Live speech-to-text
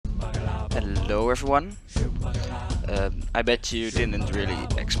Hello everyone. I bet you didn't really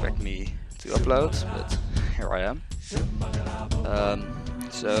expect me to upload, but here I am.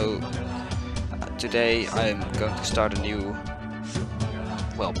 Today I'm going to start a new,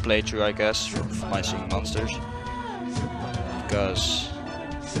 playthrough I guess, of My Singing Monsters. Because,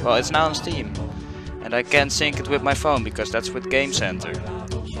 it's now on Steam. And I can't sync it with my phone because that's with Game Center.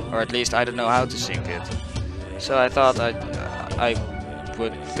 Or at least I don't know how to sync it. So I thought I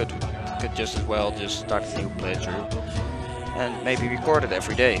could just as well just start a new playthrough and maybe record it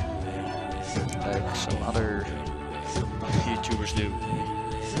every day, like some other YouTubers do.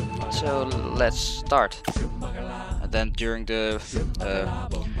 So let's start. And then during the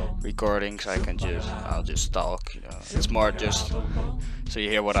recordings, I'll just talk. You know, it's more just so you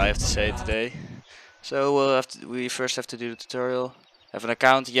hear what I have to say today. So we first have to do the tutorial. Have an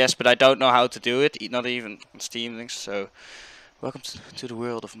account, yes, but I don't know how to do it, not even on Steam links. So welcome to the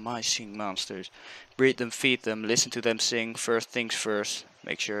world of My Singing Monsters. Breed them, feed them, listen to them sing. First things first,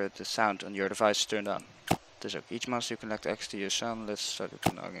 make sure the sound on your device is turned on. Dus ook each monster you connect access to your sound. Let's start with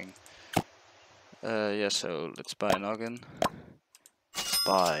the noggin. So let's buy a noggin.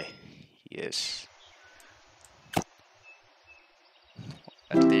 Buy, yes.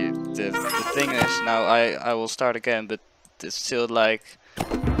 And the thing is, now I will start again, but it's still like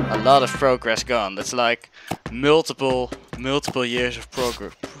a lot of progress gone. That's like multiple years of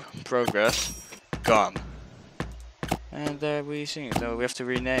progress gone. And there we sing it. No, we have to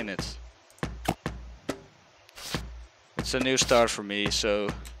rename it. It's a new start for me,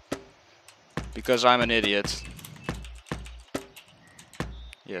 so because I'm an idiot.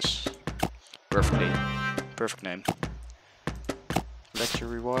 Yes, perfect name. Lecture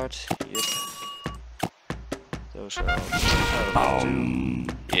reward. Yep. Those are all.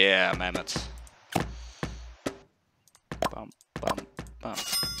 Yeah, mammoth. Bum, bum, bum.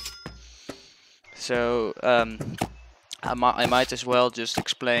 So I might as well just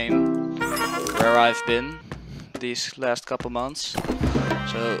explain where I've been these last couple months.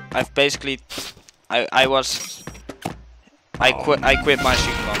 So I've basically I quit My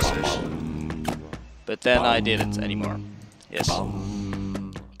Singing Monsters, but then I didn't anymore. Yes,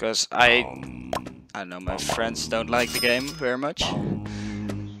 because I don't know, my friends don't like the game very much,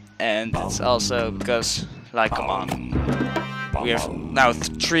 and it's also because, like, come on, we have now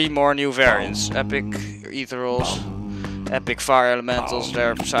 3 more new variants: epic ethereals, epic fire elementals,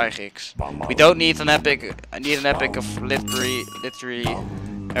 they're psychics. We don't need an epic. I need an epic of literally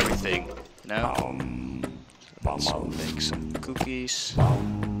everything, you know. Let's make some cookies.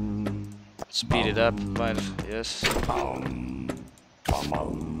 Speed it up, yes.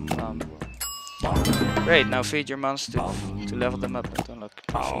 Great, now feed your monster to level them up and unlock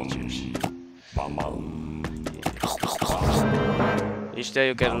features. Each day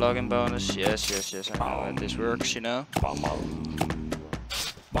you get a login bonus. Yes, I know how this works, you know.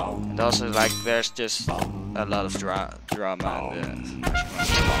 And also, like, there's just a lot of drama in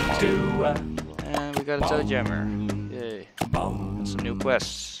the and we got a toe jammer. Yay. And some new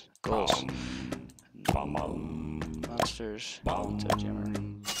quests. Goals. Monsters. Toe jammer.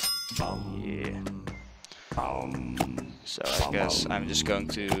 Yeah. So I guess I'm just going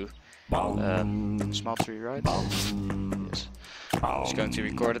to small tree, right? Yes. I'm just going to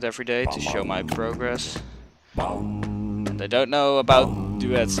record it every day to show my progress. And I don't know about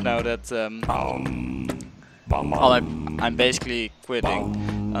duets now that I'm basically quitting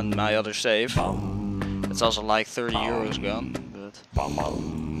on my other save. It's also like 30 euros gone, but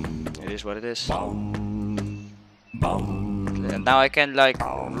it is what it is. And now I can like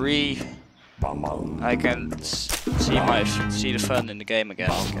I can see the fun in the game again.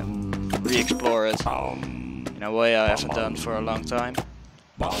 I can re-explore it in a way I haven't done for a long time.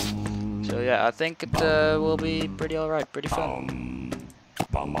 So yeah, I think it will be pretty alright, pretty fun.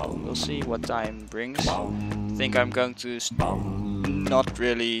 We'll see what time brings. I think I'm going to not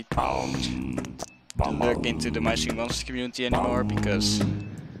really look into the My Singing Monsters community anymore because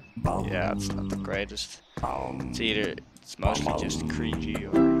yeah, it's not the greatest. It's mostly just cringy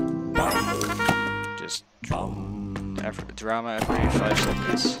or just drama every 5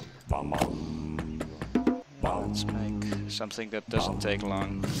 seconds. Let's make something that doesn't take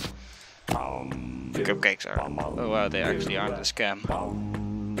long. The cupcakes are. Oh wow, they actually aren't a scam.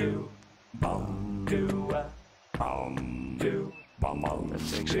 That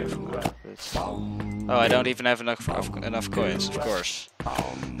takes half an hour, but oh, I don't even have enough coins, of course.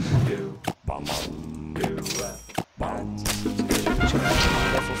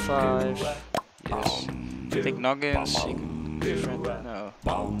 Level 5. Yes. I think noggins. Different. No.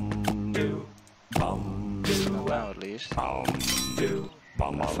 Not now, at least.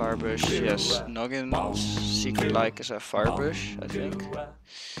 Firebush, yes. Noggin's secret like is a firebush, I think.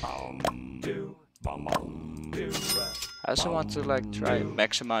 I also want to like try and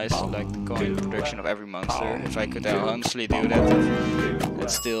maximize like the coin production of every monster. If I could honestly do that and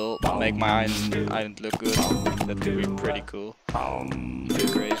still make my island look good, that would be pretty cool. Pretty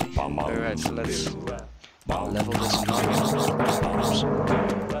crazy. Alright, so let's level this noggin.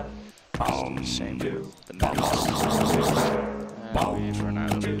 Same with the metals. And we've run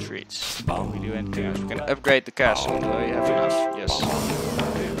out of treats. Can we do anything else? We can upgrade the castle. Do I have enough? Yes.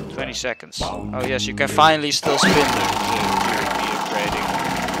 20 seconds. Oh yes, you can finally still spin the upgrading.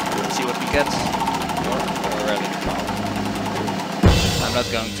 Let's see what we get. Or relic. I'm not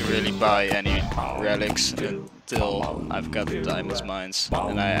going to really buy any relics until I've got the diamond mines.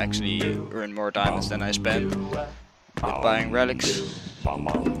 And I actually earn more diamonds than I spend with buying relics.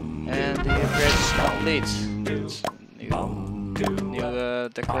 And the upgrade is complete. New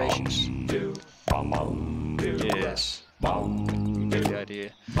decorations. Yes. You get the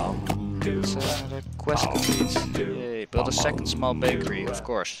idea. It's another quest complete. Yay, build a second small bakery, of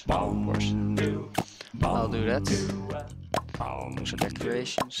course. I'll do that. Those are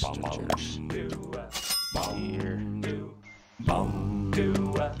decorations, structures. Here.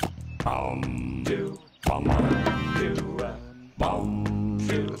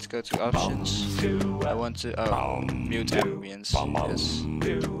 Let's go to options. I want to mute ambience. Yes.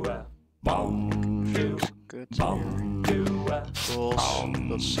 Good. Goals.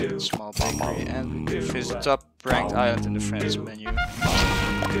 Build a second small bakery, and we visit top ranked island in the friends menu.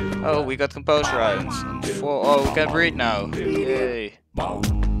 Oh, we got composer islands. And oh, we can breed now. Yay.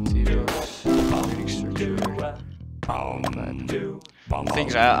 Breeding structure. The thing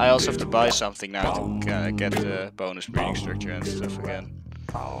is, I also have to buy something now to get the bonus breeding structure and stuff again.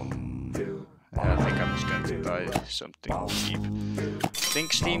 I think I'm just going to buy something cheap. I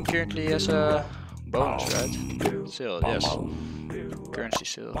think Steam currently has a bonus, right? Sale, yes. Currency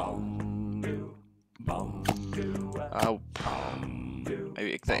sale.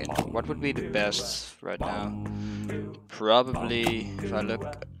 Maybe what would be the best right now? Probably, if I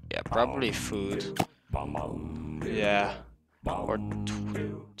look, yeah, probably food. Yeah. Or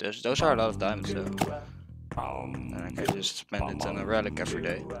those are a lot of diamonds though. And I can just spend it on a relic every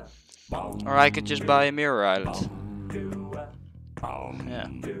day. Or I could just buy a mirror island. Yeah.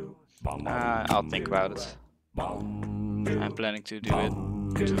 I'll think about it. I'm planning to do it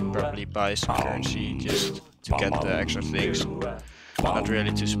to probably buy some currency just to get the extra things. Not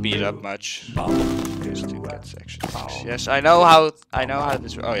really to speed up much, just to get extra things. Yes, I know how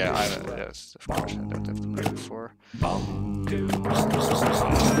this. Oh yeah, yes, of course I don't have to play before.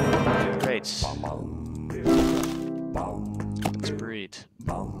 Great. Let's breed.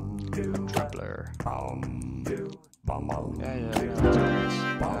 Traveler. Yeah, I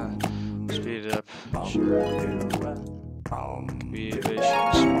know. Speed it up. Sure.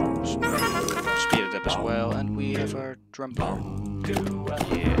 Speed it up as well, and we have our drumpler.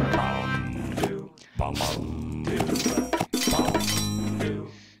 Yeah.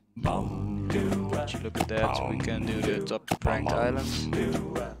 Would you look at that? We can do the top ranked islands.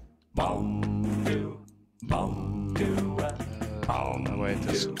 Oh wait,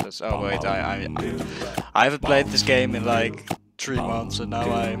 that's oh wait, I haven't played this game in like 3 months, and now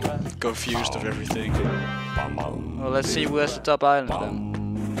I'm confused of everything. Well, let's see who has the top island then.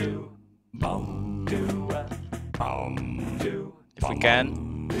 If we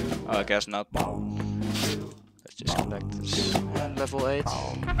can. Oh, I guess not. Let's just collect this. And level 8.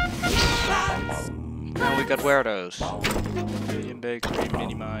 Now we got weirdos. Medium bakery,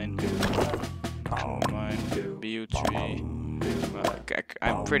 mini mine, BU tree.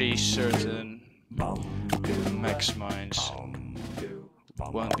 I'm pretty certain max mines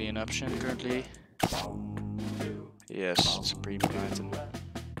won't be an option currently. Yes, it's a premium item.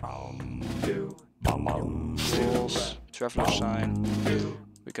 Walls, traveler sign.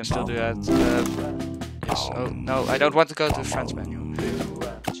 We can still do that. Yes. Oh no, I don't want to go to the friends menu.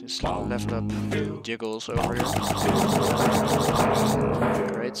 Just level up jiggles over here.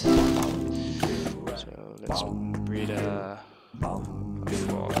 Great. So let's breed a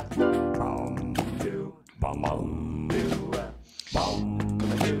frog.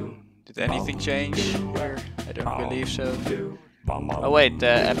 Collection. Did anything change here? I don't believe so. Oh wait, the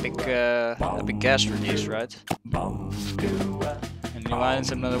epic gas release, right? Any new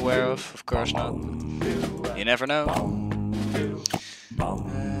islands I'm not aware of? Of course not. You never know.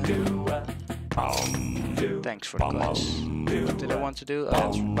 Thanks for the coins. What did I want to do? Oh,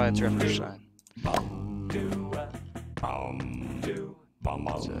 that's buy a traveler sign.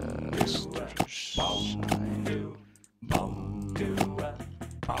 Traveler sign.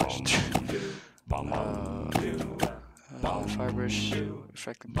 Fibrous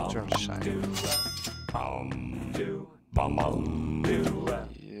effective control design.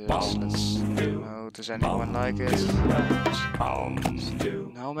 Yes, let's. No, does anyone like it? How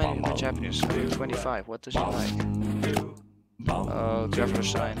many are Japanese? 25. What does he like? Oh, traveler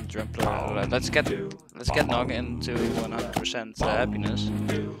sign, drum player. Let's get Nog into 100% happiness.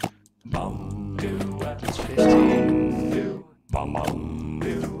 That's 15.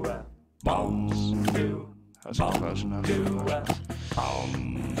 How's it close enough?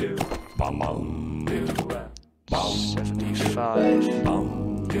 75.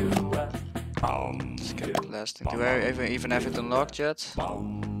 Let's get the last thing. Do I even have it unlocked yet?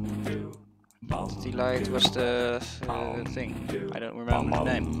 Delight was the thing. I don't remember the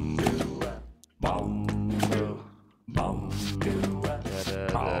name. So, yeah,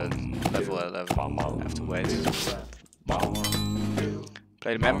 the level 11. I have to wait.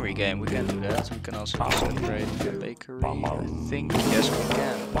 Play the memory game. We can do that. We can also celebrate the bakery. I think yes, we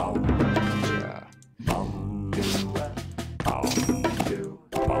can. Yeah.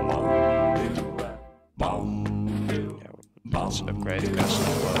 Let's upgrade the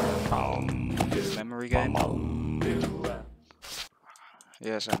memory game.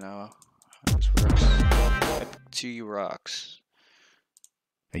 Yes, I know how this works. Epic 2 rocks.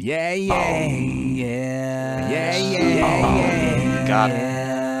 Yeah, yeah, yeah, yeah, yeah, got it.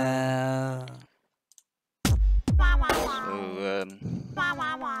 So,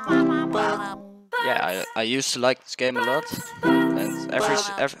 yeah, I used to like this game a lot, and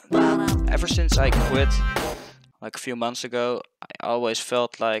ever since I quit, like a few months ago, I always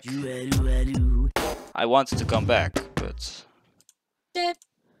felt like I wanted to come back, but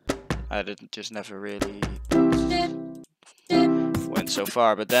I just never really went so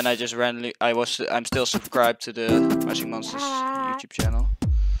far. But then I just randomly, I'm still subscribed to the Smashing Monsters YouTube channel.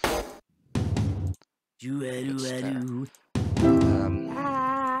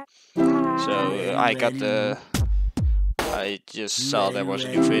 So I just saw there was a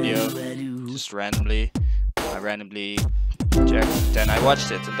new video, just randomly. I randomly checked, then I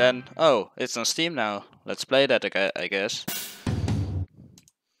watched it, and then, oh, it's on Steam now. Let's play that, I guess.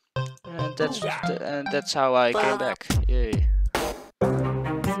 And that's how I came back. Yay!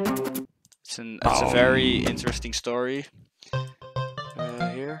 It's a very interesting story.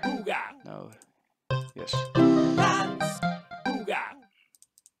 Here? No. Yes.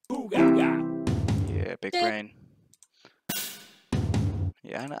 Yeah, big brain.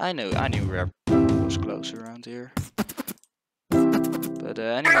 Yeah, I knew Rare was close around here. But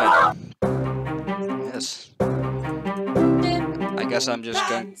anyway, yes. I guess I'm just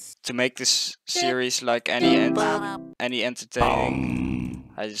going to make this series like any entertaining.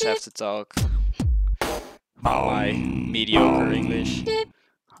 I just have to talk my mediocre English.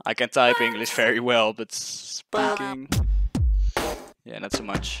 I can type English very well, but speaking, yeah, not so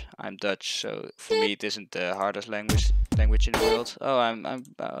much. I'm Dutch, so for me it isn't the hardest language in the world. Oh, I'm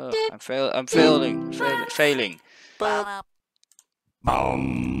failing.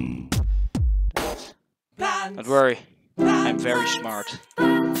 Don't worry, I'm very smart.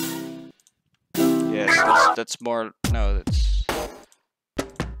 Yes, that's more. No, that's.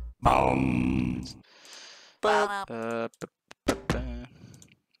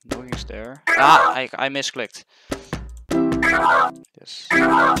 Noise there. Ah, I misclicked. Yes.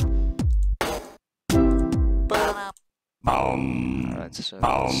 Alright, so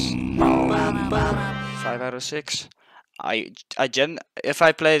that's 5 out of 6. If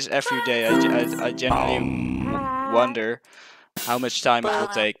I play this every day, I genuinely wonder how much time it will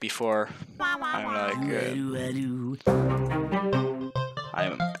take before I'm like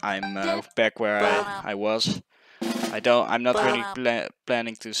I'm back where I was. I'm not really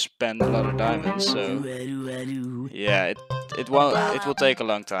planning to spend a lot of diamonds, so yeah, it will take a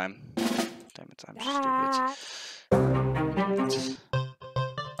long time. Damn it, I'm stupid.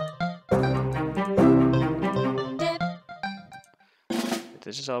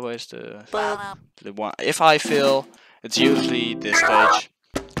 This is always the one. If I fail, it's usually this stage.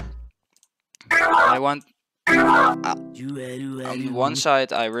 I want. On one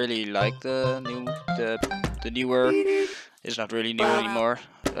side, I really like the newer. It's not really new anymore.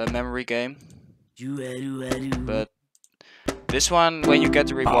 Memory game. But this one, when you get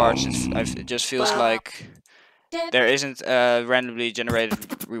the rewards, it just feels like there isn't randomly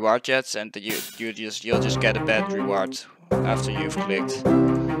generated reward yet, and you'll just get a bad reward after you've clicked.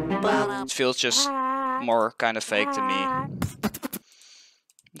 It feels just more kind of fake to me.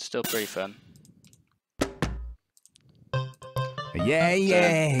 It's still pretty fun. Yeah,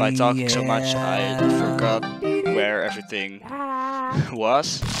 yeah. By talking so much, I forgot where everything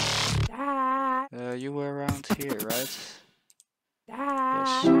was. You were around here, right?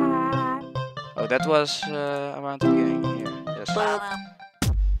 Yes. Oh, that was around the beginning here. Yes.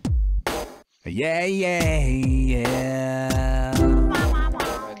 Yeah, yeah.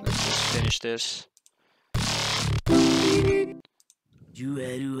 Alright, let's just finish this.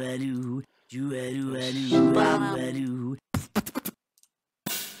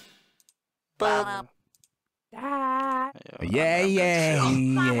 Yeah, yeah.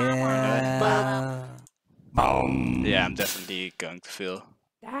 Yeah, I'm definitely going to fail.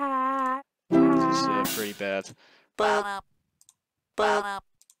 This is pretty bad.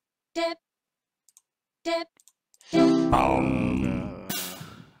 Oh no.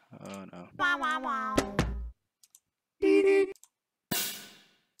 Oh no.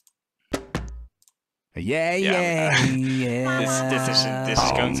 Yeah, yeah, yeah. This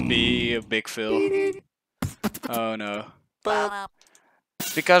is going to be a big fail. Oh no.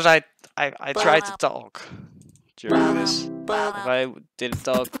 It's because I tried to talk during this. If I didn't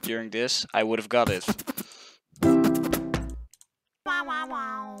talk during this, I would have got it.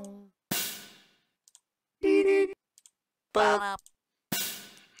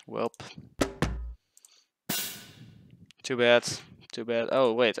 Welp. Too bad. Too bad.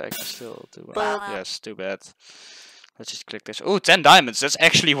 Oh wait, I can still do it. Yes, too bad. Let's just click this. Oh, 10 diamonds. That's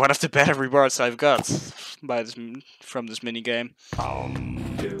actually one of the better rewards I've got by this from this mini game.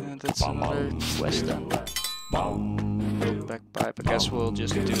 And that's another quest then. Bagpipe. I guess we'll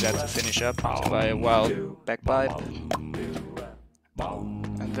just do that to finish up. To buy a wild bagpipe.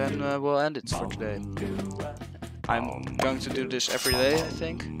 And then we'll end it for today. I'm going to do this every day, I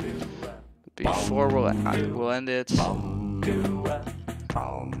think. But before we'll end it,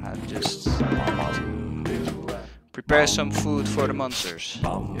 I just prepare some food for the monsters.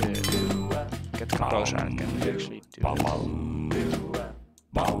 Yeah. Get the composer out. Can we actually do that?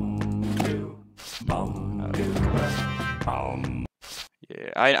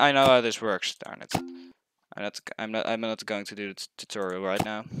 Yeah, I know how this works. Darn it! I'm not going to do the tutorial right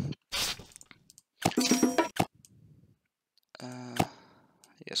now.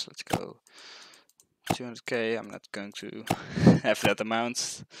 Yes, let's go. 200k. I'm not going to have that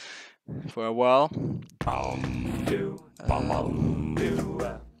amount for a while.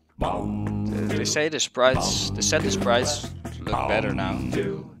 They say the sprites, the sprites look better now.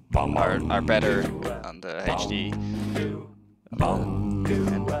 Are better on the HD.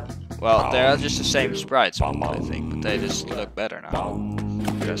 Well, they are just the same sprites, I think, but they just look better now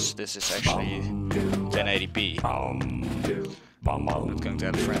because this is actually 1080p. I'm not going to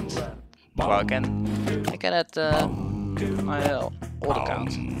add a friend. Well, I can add my old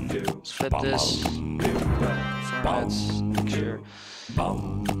account. Let's flip this. Format, sure. I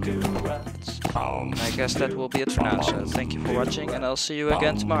guess that will be it for now. So thank you for watching, and I'll see you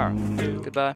again tomorrow. Goodbye.